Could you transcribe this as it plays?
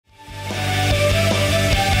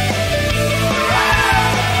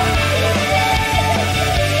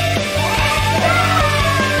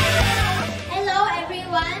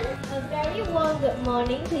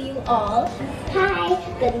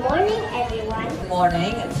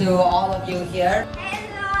morning to all of you here.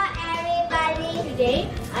 Hello everybody.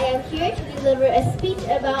 Today I am here to deliver a speech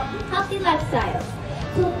about healthy lifestyles.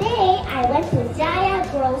 Today I went to Jaya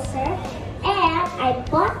Grocer and I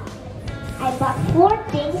bought 4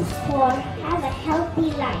 things for have a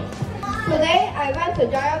healthy life. Today I went to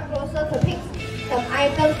Jaya Grocer to pick some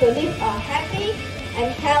items to live a happy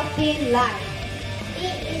and healthy life.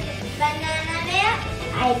 It is banana milk.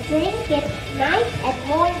 I drink it night and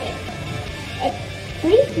morning.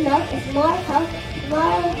 Breast milk is more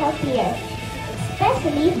healthier,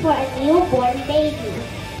 especially for a newborn baby.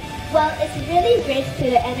 Well, it's really rich to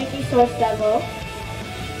the energy source level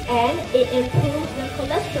and it improves the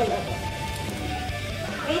cholesterol level.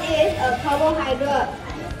 It is a carbohydrate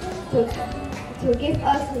to give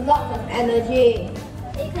us lots of energy.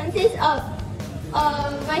 It consists of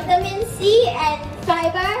vitamin C and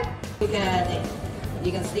fiber.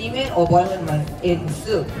 You can steam it or boil it in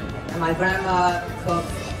soup. And my grandma cooks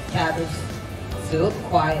cabbage soup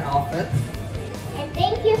quite often. And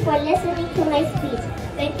thank you for listening to my speech.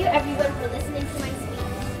 Thank you everyone for listening to my speech.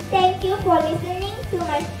 Thank you for listening to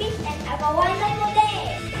my speech and have a wonderful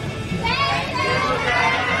day.